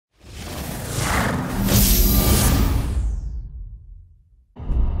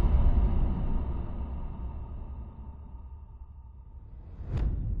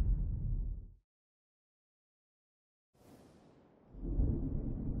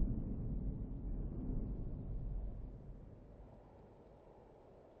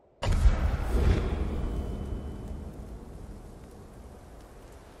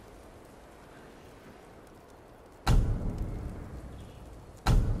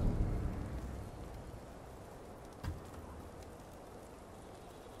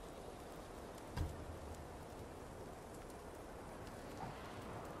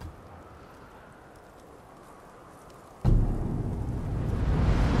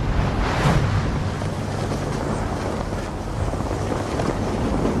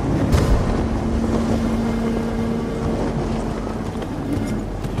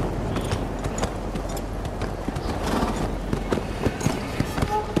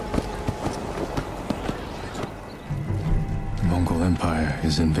empire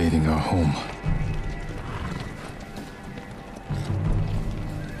is invading our home.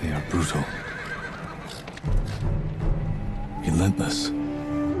 They are brutal, relentless,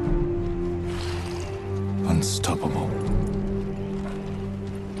 unstoppable.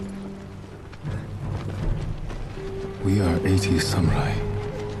 We are 80 samurai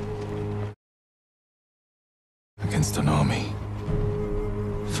against an army,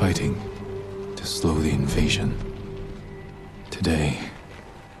 fighting to slow the invasion. Today,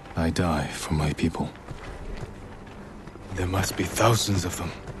 I die for my people. There must be thousands of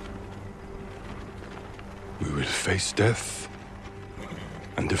them. We will face death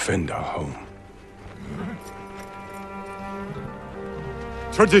and defend our home.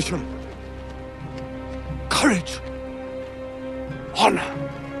 Tradition, courage, honor.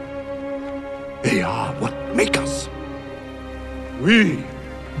 They are what make us. We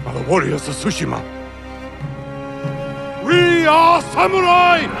are the warriors of Tsushima. We are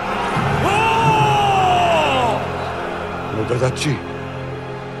samurai! Nodadachi,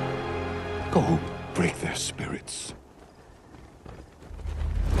 go break their spirits.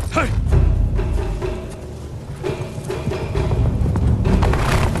 Hey!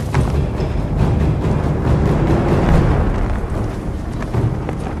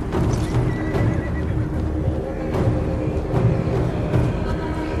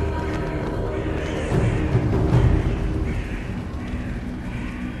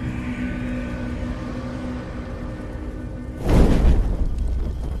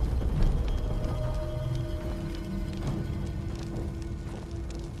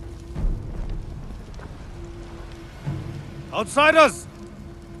 Outsiders!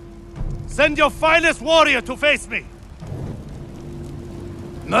 Send your finest warrior to face me!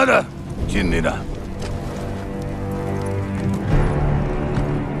 Nada, Jinnida.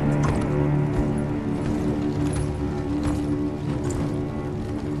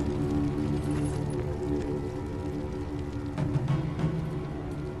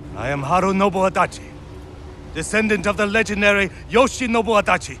 I am Harunobu Adachi, descendant of the legendary Yoshinobu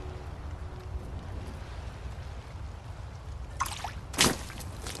Adachi.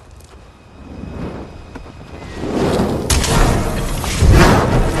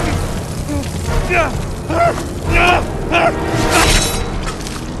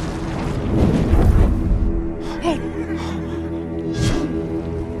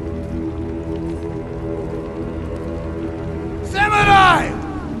 Samurai!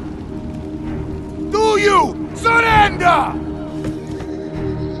 Do you surrender?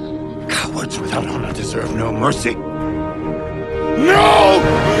 Cowards without honor deserve no mercy. No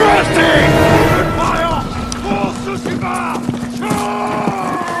mercy! Fire for Tsushima!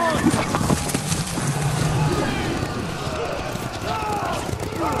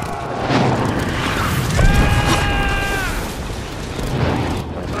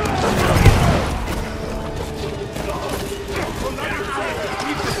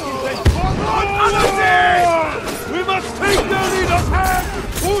 We must take their leader's hand!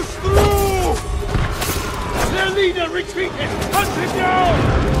 Push through! Their leader retreated! Hunt him down!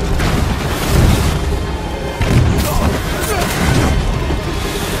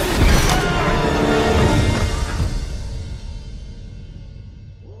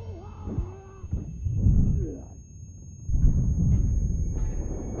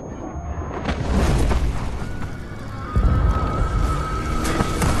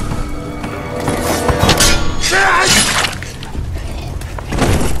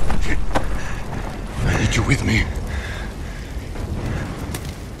 With me.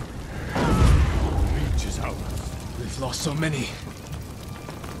 Reach is out. We've lost so many.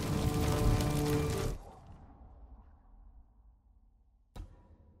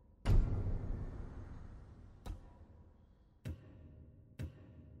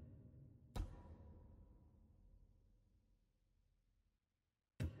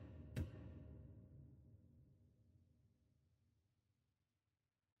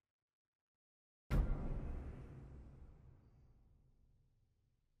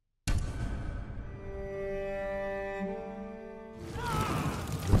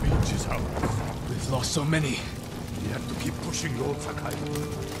 We've lost so many. We have to keep pushing, Lord Sakai,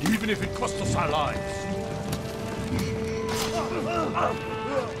 even if it costs us our lives.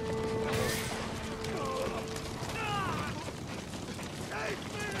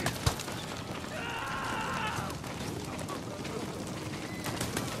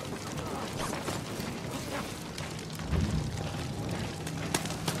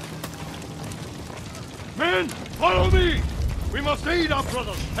 Men, follow me! We must aid our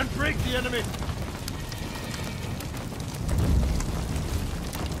brothers and break the enemy!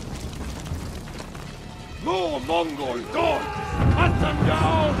 Go, Mongol, go! Hunt them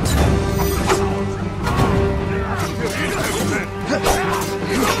down!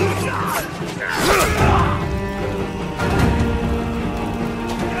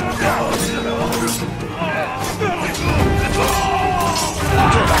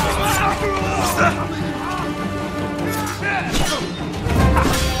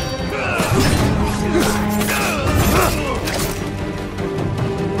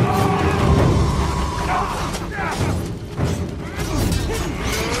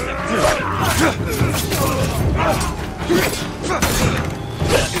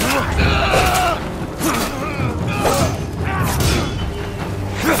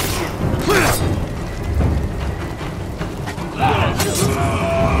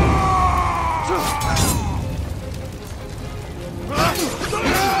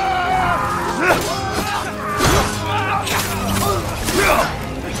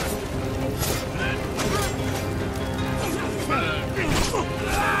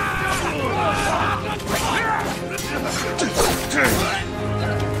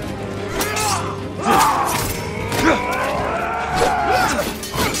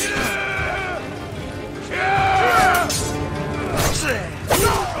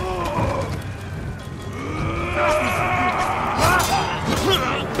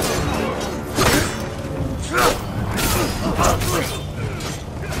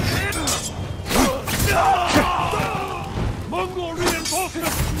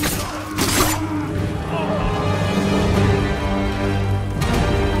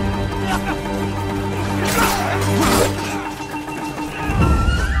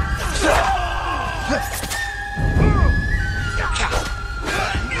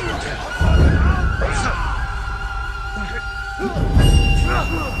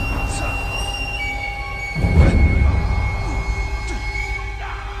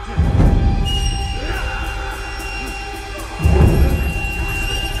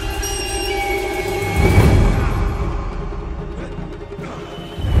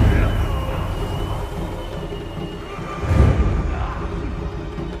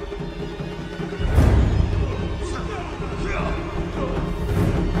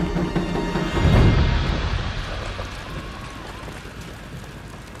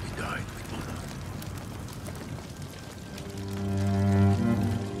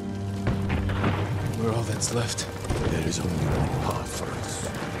 Left. There is only one path for us.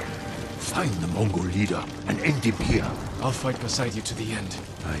 Find the Mongol leader and end him here. I'll fight beside you to the end.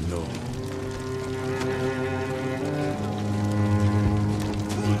 I know.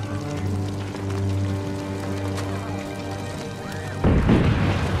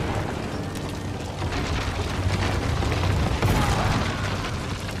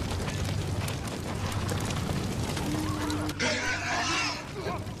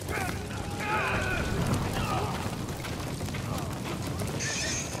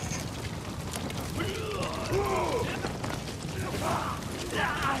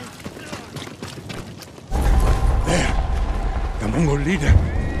 Leader.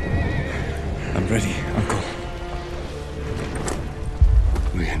 I'm ready, Uncle.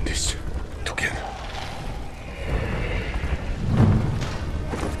 We end this together.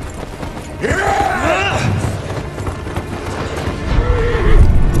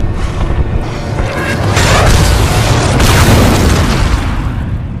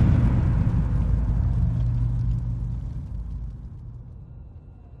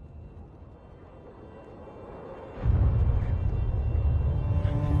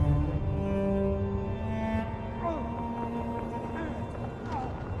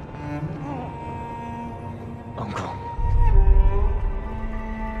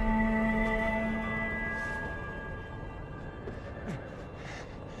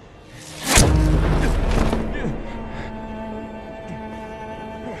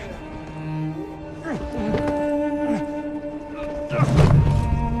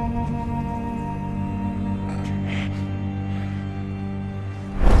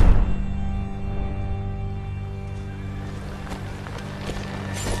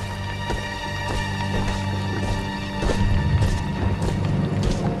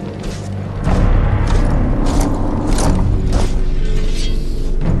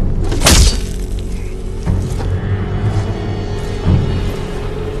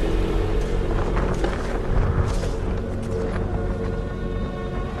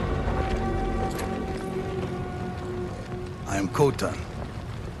 Khotan,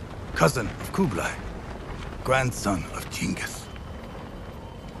 cousin of Kublai, grandson of Genghis.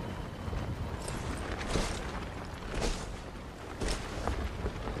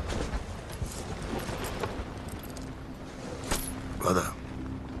 Brother,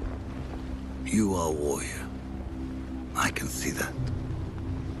 You are a warrior. I can see that.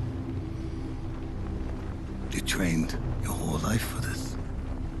 You trained your whole life for this.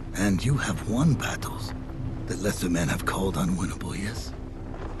 And you have won battles that lesser men have called unwinnable, yes?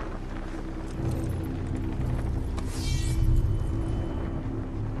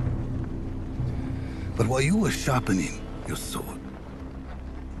 But while you were sharpening your sword,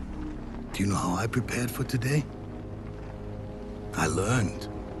 do you know how I prepared for today? I learned.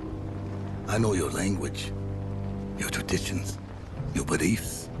 I know your language, your traditions, your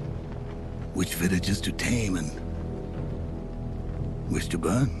beliefs, which villages to tame and which to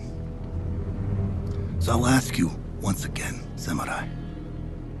burn. So I'll ask you once again, Samurai.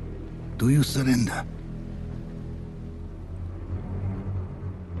 Do you surrender?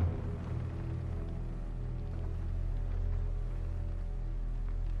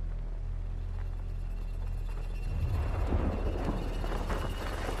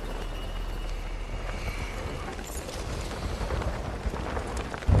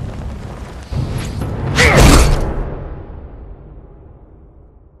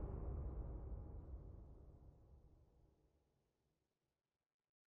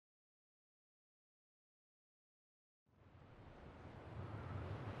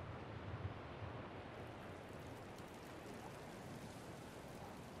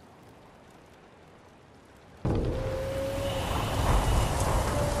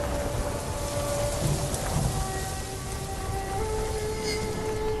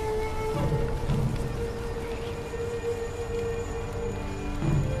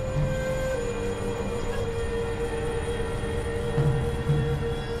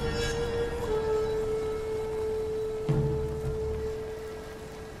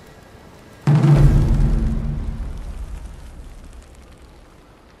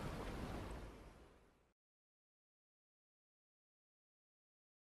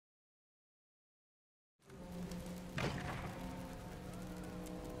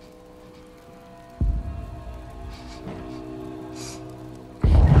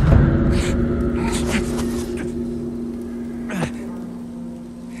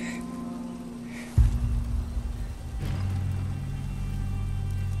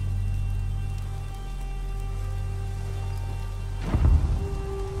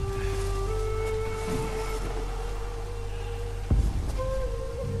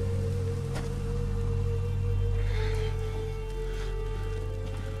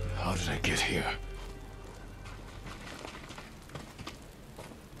 How did I get here?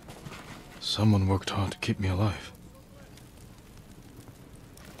 Someone worked hard to keep me alive.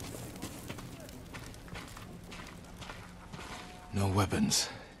 No weapons,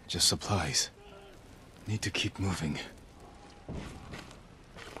 just supplies. Need to keep moving.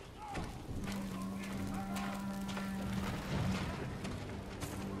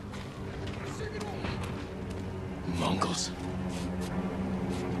 Mongols.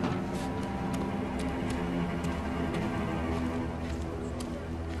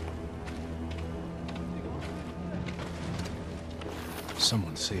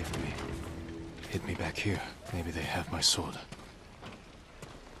 Someone saved me. Hid me back here. Maybe they have my sword.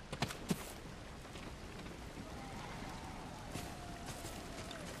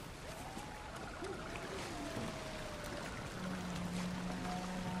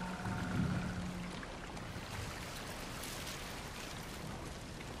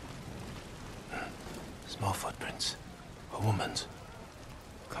 Small footprints. A woman's.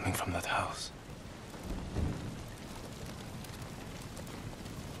 Coming from that house.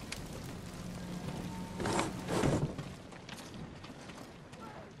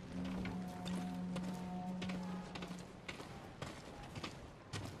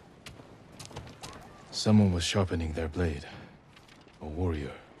 Someone was sharpening their blade. A warrior.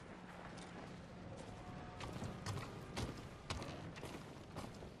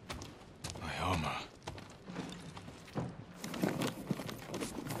 My armor.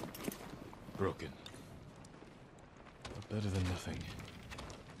 Broken. But better than nothing.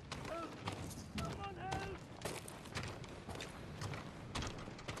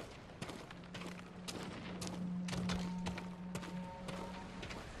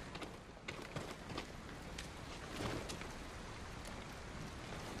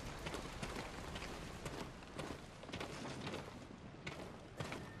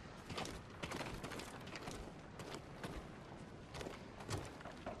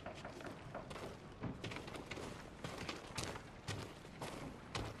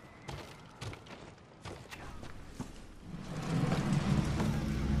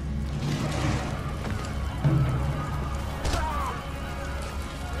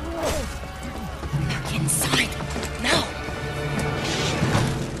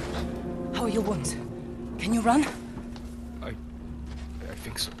 your wounds? Can you run? I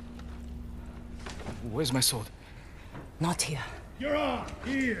think so. Where's my sword? Not here. You're on!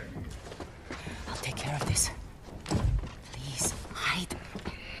 Here! I'll take care of this. Please, hide.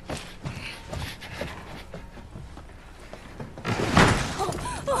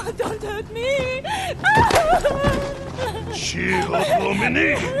 Oh, don't hurt me! Shield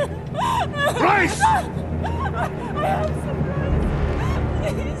Lumini! Rise! I am surprised.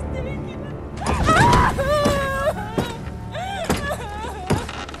 Please take it.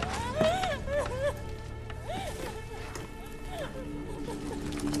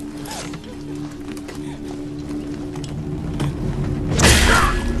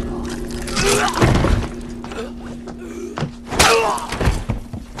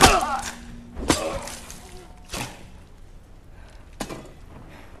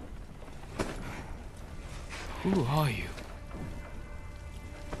 Who are you?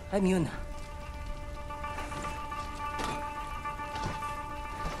 I'm Yuna.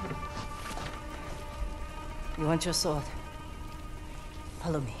 You want your sword?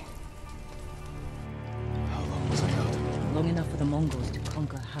 Follow me. How long was I out? Long enough for the Mongols to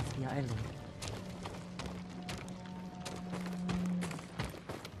conquer half the island.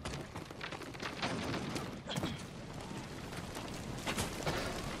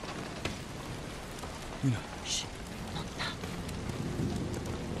 Yuna. Shh, not now.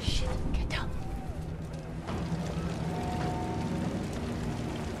 Shit, get down.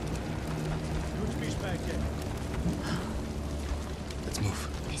 Let's move.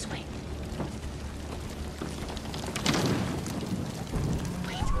 This way.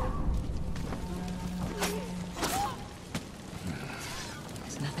 Wait.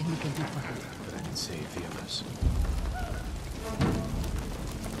 There's nothing we can do for her. But I can save the others.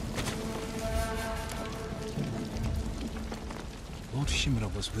 Lord Shimura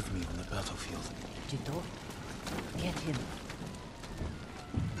was with me on the battlefield. Jito, get him.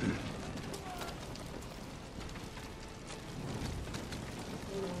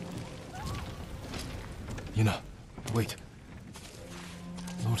 Yuna, wait.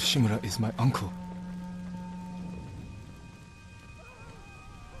 Lord Shimura is my uncle.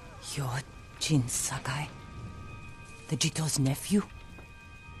 You're Jin Sakai, the Jito's nephew?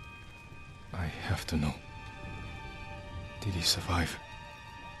 I have to know. Did he survive?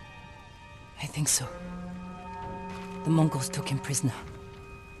 I think so. The Mongols took him prisoner.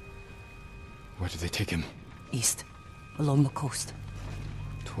 Where did they take him? East, along the coast.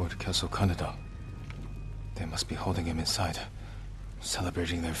 Toward Castle Kaneda. They must be holding him inside,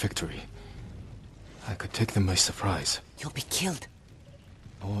 celebrating their victory. I could take them by surprise. You'll be killed.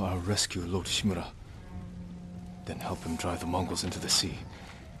 Or I'll rescue Lord Shimura. Then help him drive the Mongols into the sea.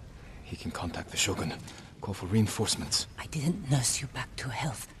 He can contact the Shogun, call for reinforcements. I didn't nurse you back to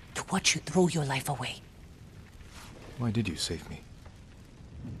health to watch you throw your life away. Why did you save me?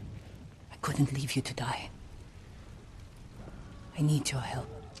 I couldn't leave you to die. I need your help.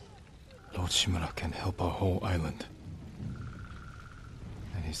 Lord Shimura can help our whole island.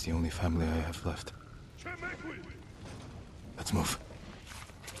 And he's the only family I have left. Let's move.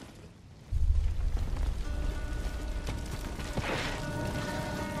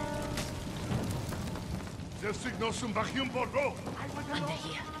 Under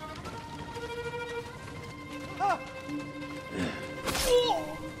here.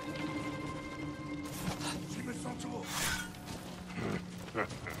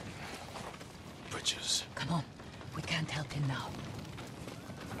 Bridges. Come on. We can't help him now.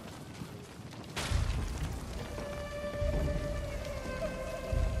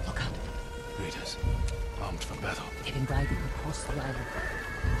 Look out. Raiders. Armed for battle. They've been riding across the island.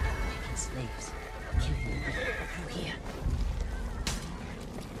 Taking slaves. Killing them through here.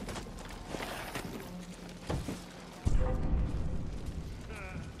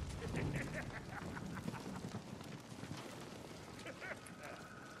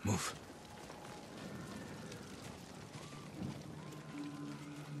 Move.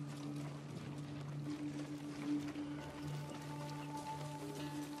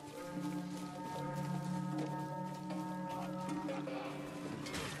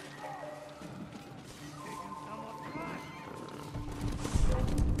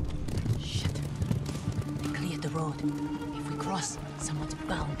 Shit. They cleared the road. If we cross, someone's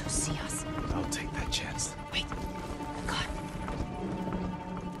bound to see us. I'll take that chance. Wait. God.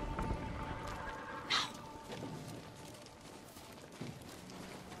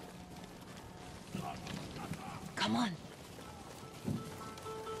 Come on.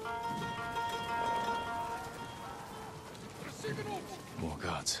 More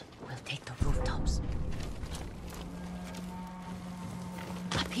guards. We'll take the rooftops.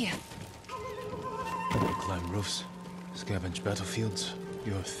 Up here. You climb roofs, scavenge battlefields.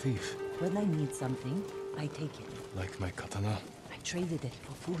 You're a thief. When I need something, I take it. Like my katana. I traded it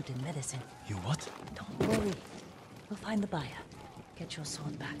for food and medicine. You what? Don't worry. We'll find the buyer. Get your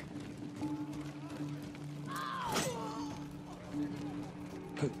sword back.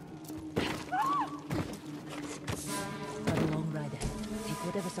 Got a long ride ahead. Take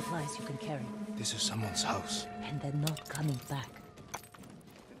whatever supplies you can carry. This is someone's house. And they're not coming back.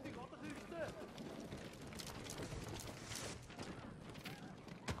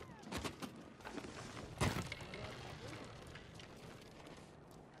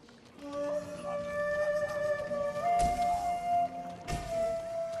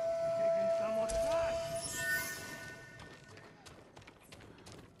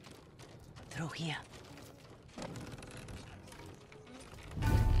 Through here.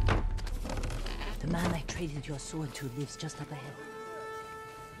 The man I traded your sword to lives just up ahead.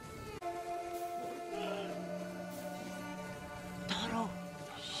 Toro!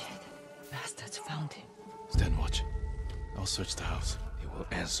 Shit. Bastards found him. Stand watch. I'll search the house. He will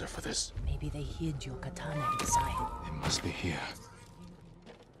answer for this. Maybe they hid your katana inside. It must be here.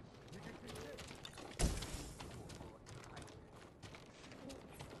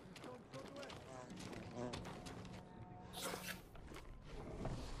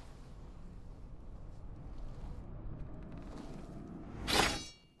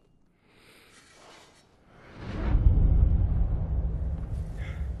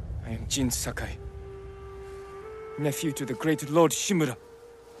 I am Jin Sakai, nephew to the great Lord Shimura.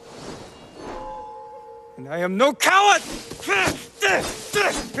 And I am no coward!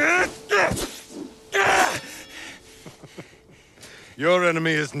 Your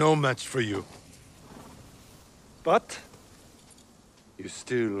enemy is no match for you. But You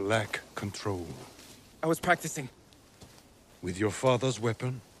still lack control. I was practicing. With your father's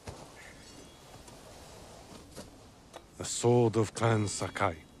weapon? The sword of Clan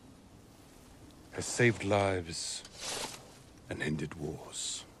Sakai has saved lives and ended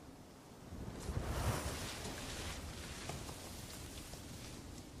wars.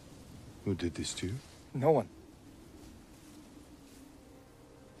 Who did this to you? No one.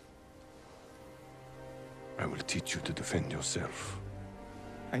 I will teach you to defend yourself.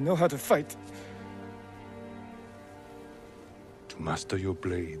 I know how to fight. To master your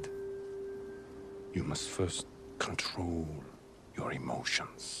blade, you must first control your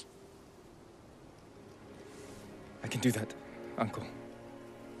emotions. I can do that, Uncle.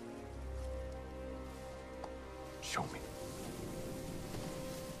 Show me.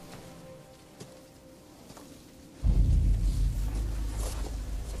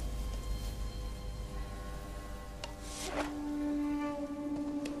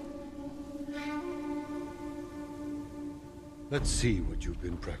 Let's see what you've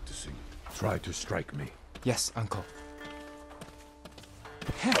been practicing. Try to strike me. Yes, Uncle.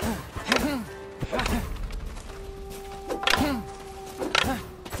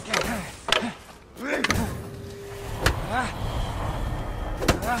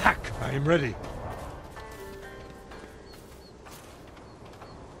 Attack! I am ready.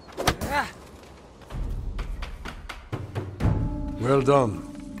 Well done.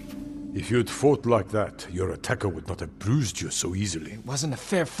 If you'd fought like that, your attacker would not have bruised you so easily. It wasn't a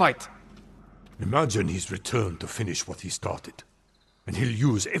fair fight. Imagine he's returned to finish what he started. And he'll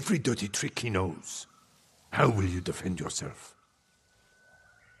use every dirty trick he knows. How will you defend yourself?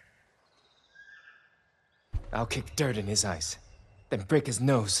 I'll kick dirt in his eyes, then break his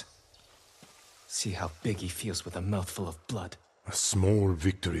nose. See how big he feels with a mouthful of blood. A small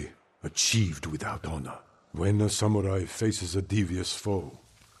victory achieved without honor. When a samurai faces a devious foe,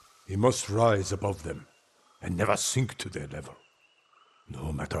 he must rise above them and never sink to their level,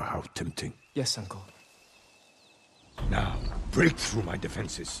 no matter how tempting. Yes, Uncle. Now, break through my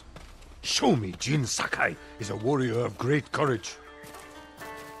defenses. Show me Jin Sakai is a warrior of great courage.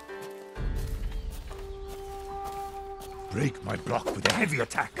 Break my block with a heavy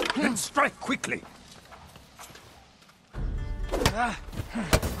attack, and strike quickly.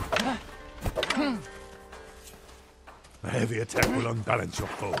 A heavy attack will unbalance your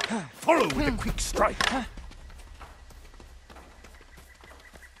foe. Follow with a quick strike.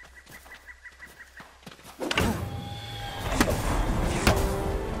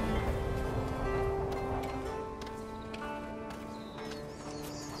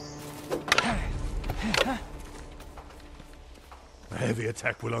 A heavy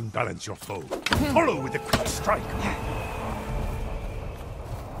attack will unbalance your foe. Follow with a quick strike.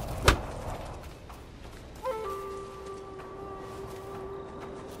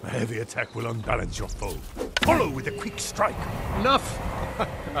 A heavy attack will unbalance your foe. Follow with a quick strike. Enough!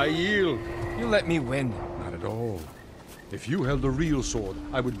 I yield. You let me win. Not at all. If you held a real sword,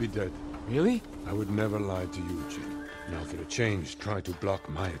 I would be dead. Really? I would never lie to you, Jin. Now for a change, try to block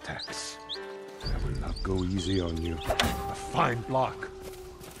my attacks. I will not go easy on you. A fine block.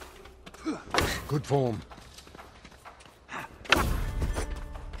 Good form.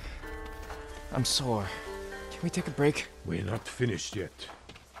 I'm sore. Can we take a break? We're not finished yet.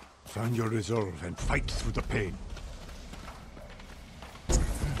 Find your resolve and fight through the pain.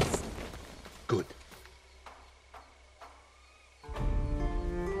 Good.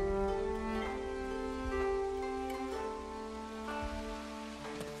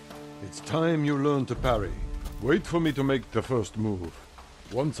 It's time you learn to parry. Wait for me to make the first move.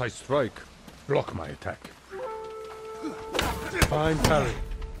 Once I strike, block my attack. Fine parry.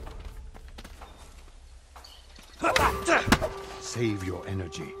 Save your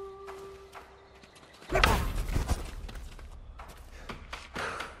energy.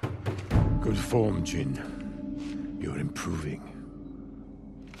 Good form, Jin. You're improving.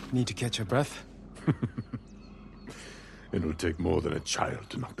 Need to catch your breath? It'll take more than a child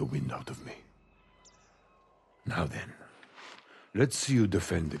to knock the wind out of me. Now then, let's see you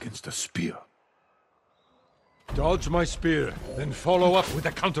defend against a spear. Dodge my spear, then follow up with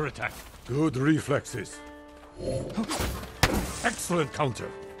a counterattack. Good reflexes. Excellent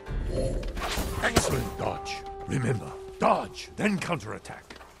counter. Excellent dodge. Remember, dodge, then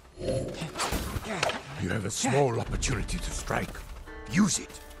counterattack. You have a small opportunity to strike. Use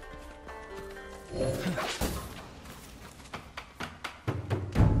it.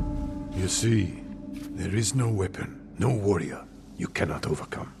 You see, there is no weapon, no warrior you cannot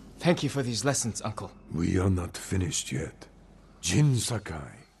overcome. Thank you for these lessons, Uncle. We are not finished yet. Jin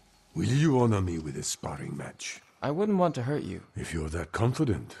Sakai, will you honor me with a sparring match? I wouldn't want to hurt you. If you're that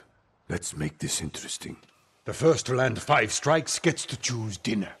confident, let's make this interesting. The first to land 5 strikes gets to choose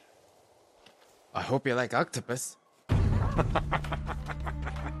dinner. I hope you like octopus.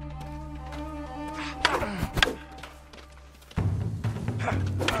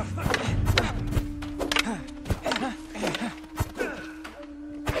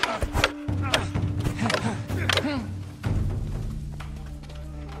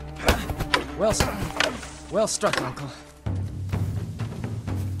 Well struck, Uncle.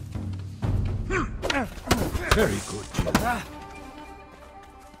 Very good, Jin.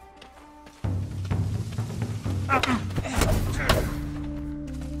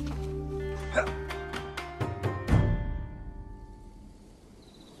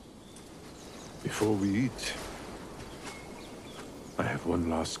 Before we eat, I have one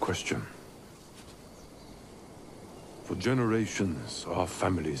last question. For generations, our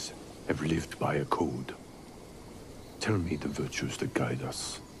families have lived by a code. Tell me the virtues that guide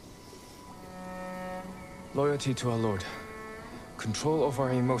us. Loyalty to our Lord. Control over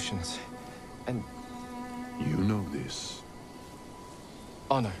our emotions. And You know this.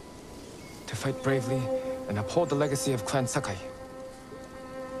 honor. To fight bravely and uphold the legacy of Clan Sakai.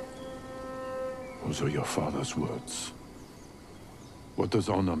 Those are your father's words. What does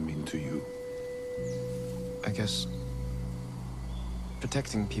honor mean to you? I guess...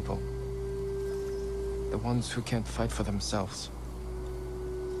 protecting people. The ones who can't fight for themselves.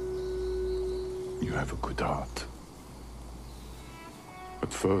 You have a good heart.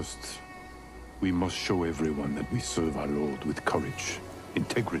 But first, we must show everyone that we serve our Lord with courage,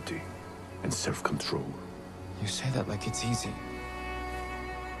 integrity, and self-control. You say that like it's easy.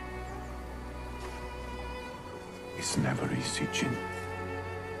 It's never easy, Jin.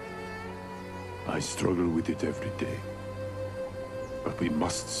 I struggle with it every day. But we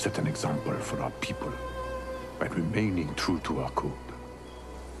must set an example for our people by remaining true to our code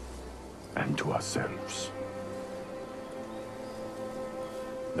and to ourselves.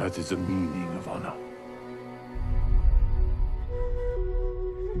 That is the meaning of honor.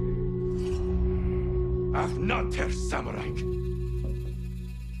 I've not her samurai.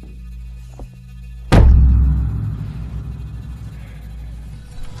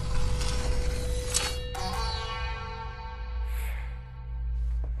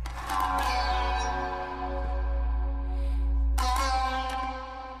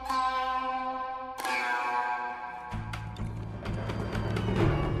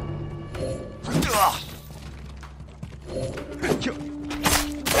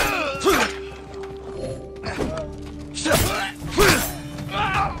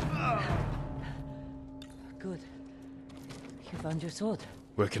 Good. You found your sword.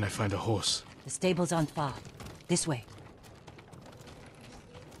 Where can I find a horse? The stables aren't far. This way.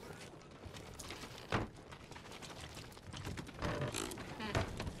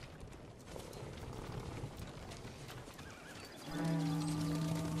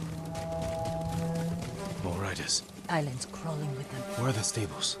 riders? Islands crawling with them. Where are the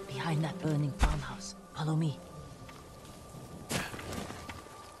stables? Behind that burning farmhouse. Follow me.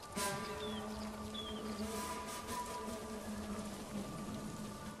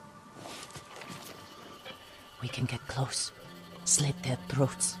 We can get close, slit their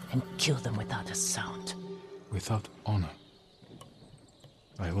throats, and kill them without a sound. Without honor.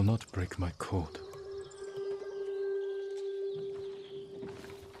 I will not break my code.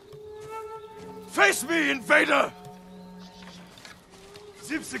 Face me, invader!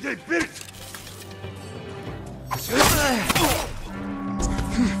 Zipsige Bild!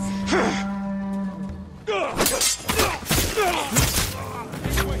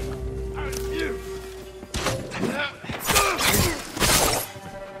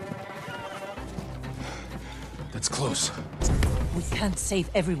 That's close. We can't save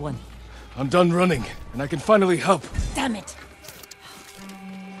everyone. I'm done running, and I can finally help. Damn it!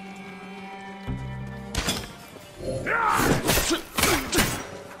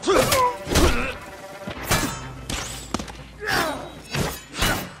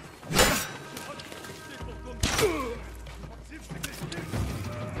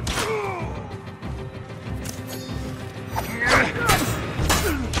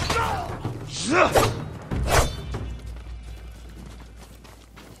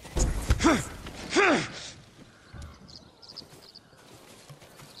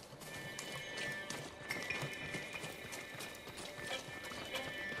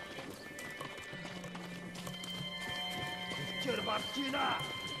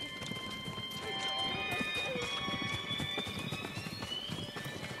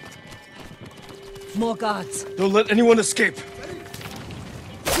 More guards. Don't let anyone escape.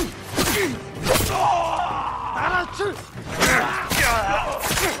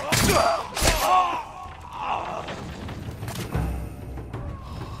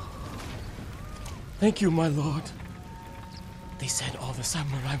 Thank you, my lord. They said all the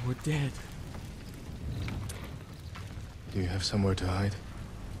samurai were dead. Do you have somewhere to hide?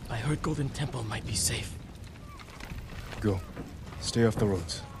 I heard Golden Temple might be safe. Go. Stay off the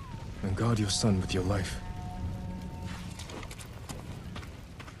roads. And guard your son with your life.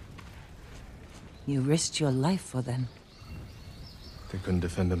 You risked your life for them. They couldn't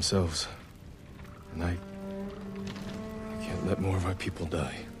defend themselves. And I can't let more of our people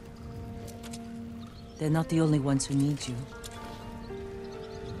die. They're not the only ones who need you.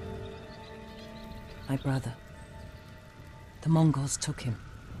 My brother. The Mongols took him.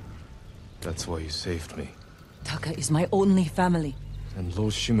 That's why you saved me. Taka is my only family. And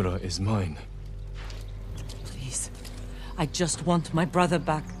Lord Shimura is mine. Please. I just want my brother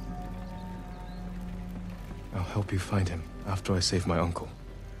back. I'll help you find him after I save my uncle.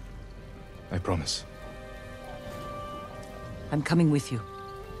 I promise. I'm coming with you.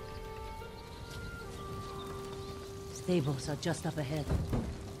 Stables are just up ahead.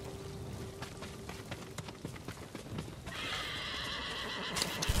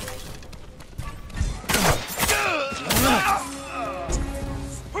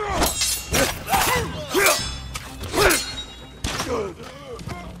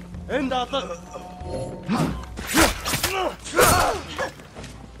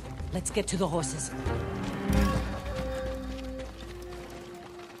 Let's get to the horses.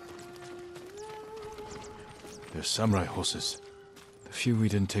 They're samurai horses. The few we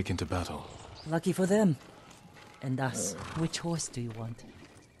didn't take into battle. Lucky for them. And us. Which horse do you want?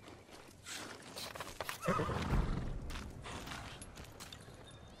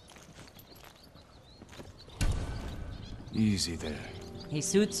 Easy there. He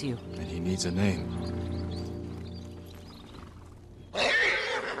suits you. And he needs a name.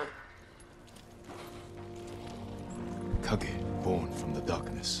 Kage, born from the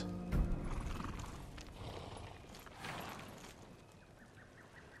darkness.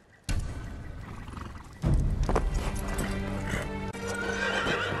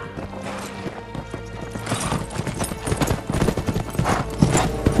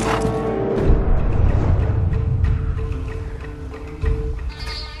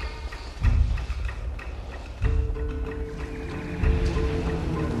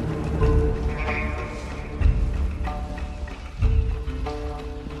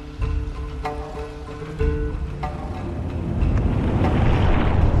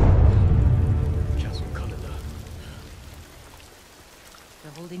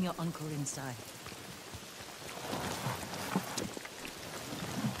 Your uncle inside.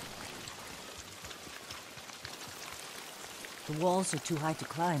 The walls are too high to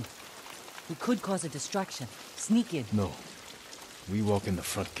climb. We could cause a distraction. Sneak in. No. We walk in the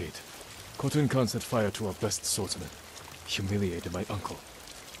front gate. Khotun Khan set fire to our best swordsmen. Humiliated my uncle.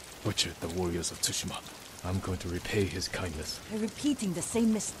 Butchered the warriors of Tsushima. I'm going to repay his kindness. By repeating the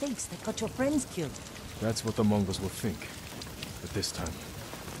same mistakes that got your friends killed. That's what the Mongols will think. But this time,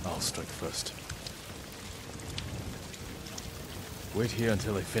 I'll strike first. Wait here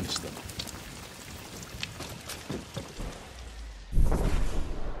until I finish them.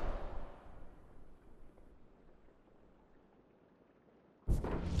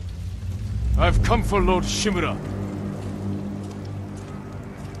 I've come for Lord Shimura.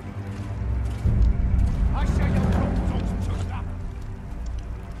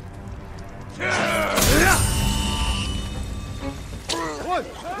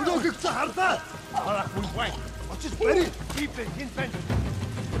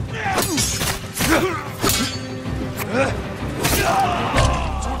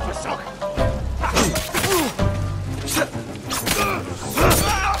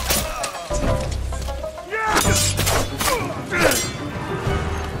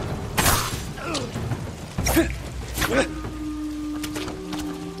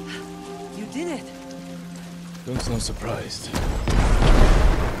 You did it. Don't sound surprised.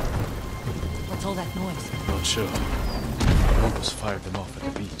 What's all that noise? Not sure. I almost fired them off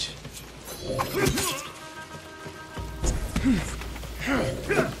at the beach.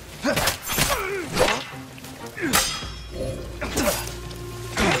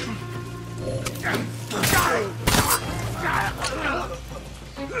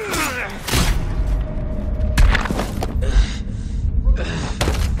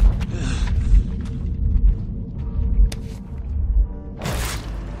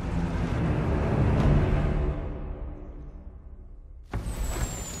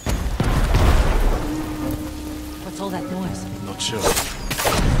 What's all that noise? Not sure. I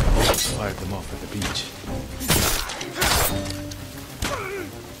almost fired them off at the beach.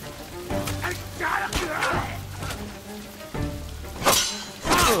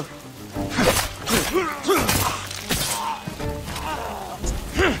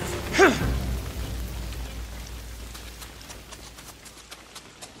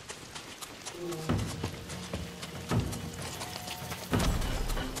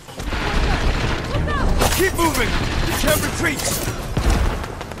 Keep moving! You can't retreat!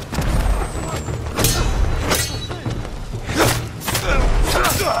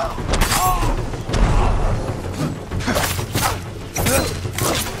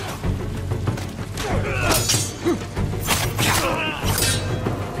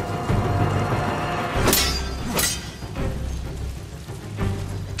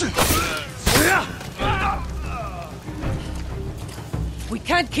 We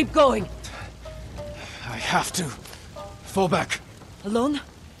can't keep going. I have to. Fall back. Alone?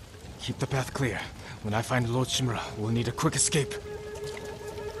 Keep the path clear. When I find Lord Shimura, we'll need a quick escape.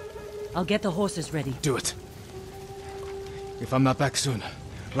 I'll get the horses ready. Do it. If I'm not back soon,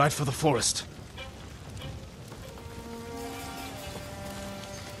 ride for the forest.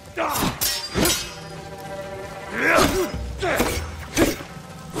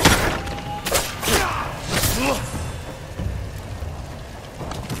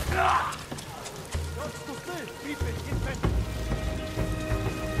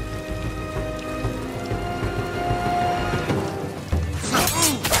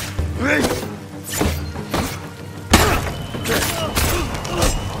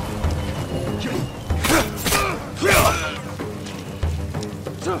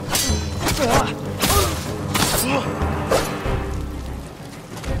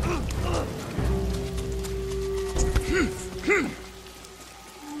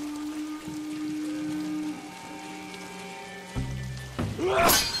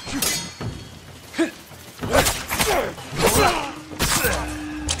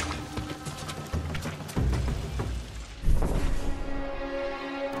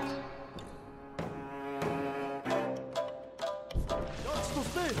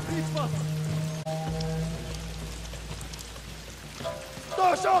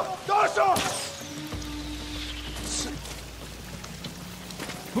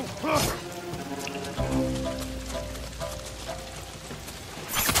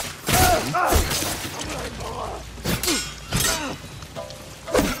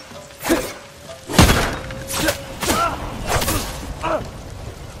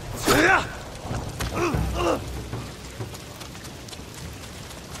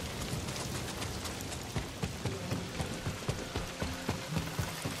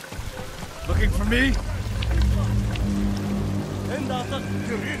 Looking for me?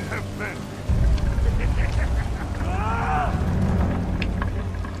 You're in him, man.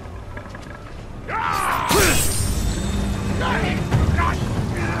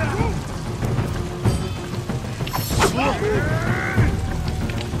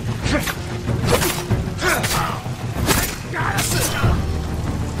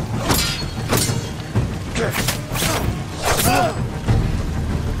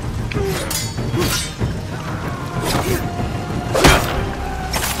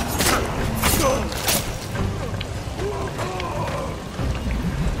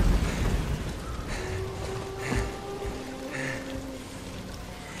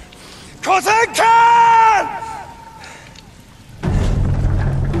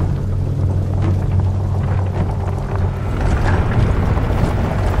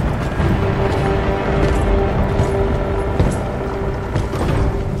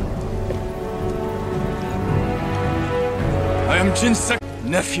 am Jinsak,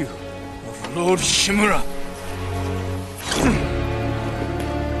 nephew of Lord Shimura.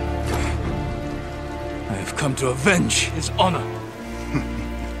 I have come to avenge his honor.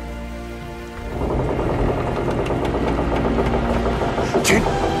 Jin!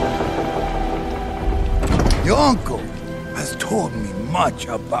 Your uncle has told me much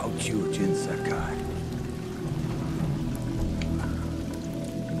about you, Jin Sakai.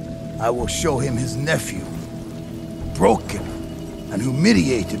 I will show him his nephew, broken and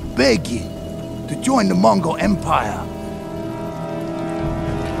humiliated, begging to join the Mongol Empire.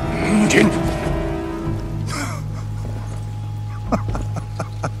 Jin!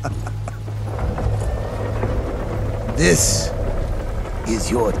 This is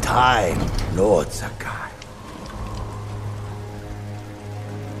your time, Lord Sakai.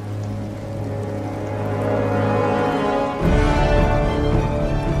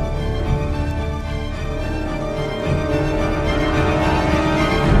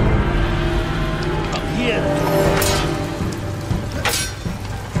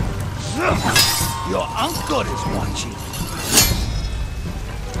 Your uncle is watching.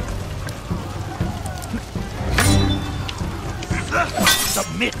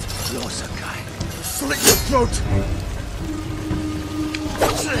 Submit, Lord Sakai. Slit your throat.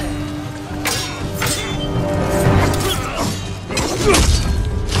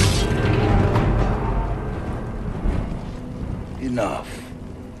 Enough.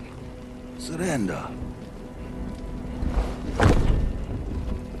 Surrender.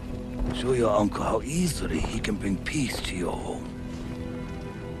 Show your uncle how easily he can bring peace to your home.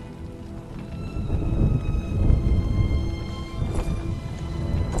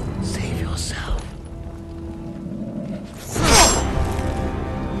 Save yourself.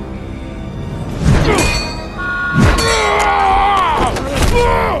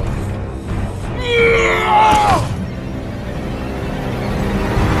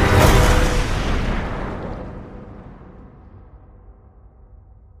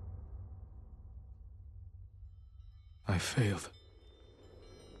 I failed.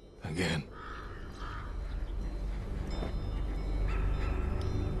 Again.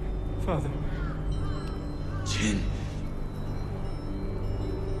 Father. Jin.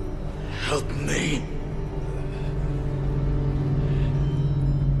 Help me.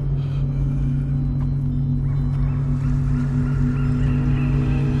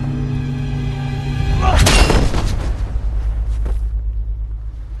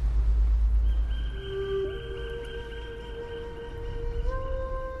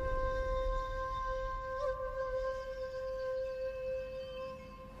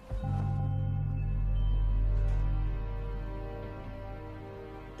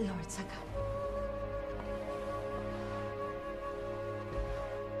 Lord Sakai.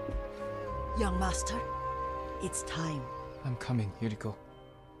 Young master, it's time. I'm coming, Yuriko.